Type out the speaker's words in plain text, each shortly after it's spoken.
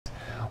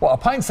Well, a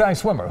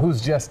pint-sized swimmer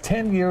who's just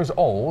 10 years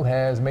old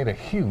has made a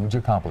huge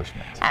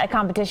accomplishment. At a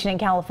competition in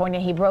California,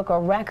 he broke a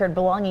record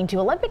belonging to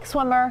Olympic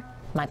swimmer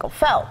Michael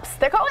Phelps.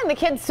 They're calling the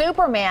kid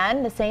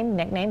Superman, the same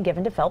nickname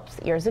given to Phelps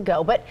years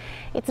ago. But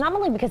it's not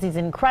only because he's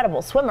an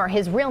incredible swimmer.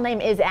 His real name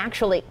is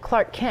actually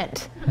Clark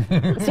Kent.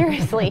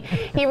 Seriously,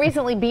 he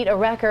recently beat a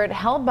record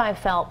held by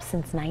Phelps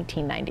since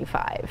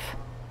 1995.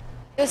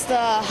 It was the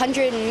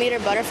 100-meter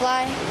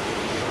butterfly,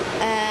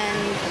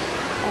 and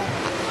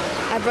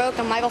I broke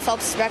a Michael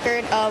Phelps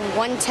record of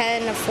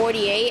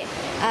 1:10.48.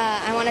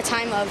 I won a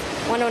time of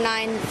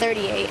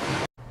 1:09.38.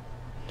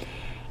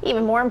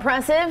 Even more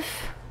impressive,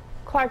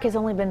 Clark has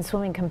only been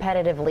swimming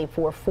competitively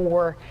for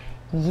 4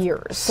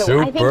 years. So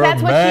Superman. I think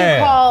that's what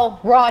you call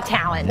raw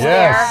talent.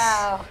 Yes.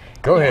 Wow.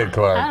 Go ahead,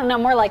 Clark. I don't know,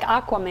 more like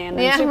Aquaman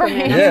than Yeah, Superman.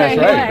 right. Yeah, that's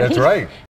right. That's right.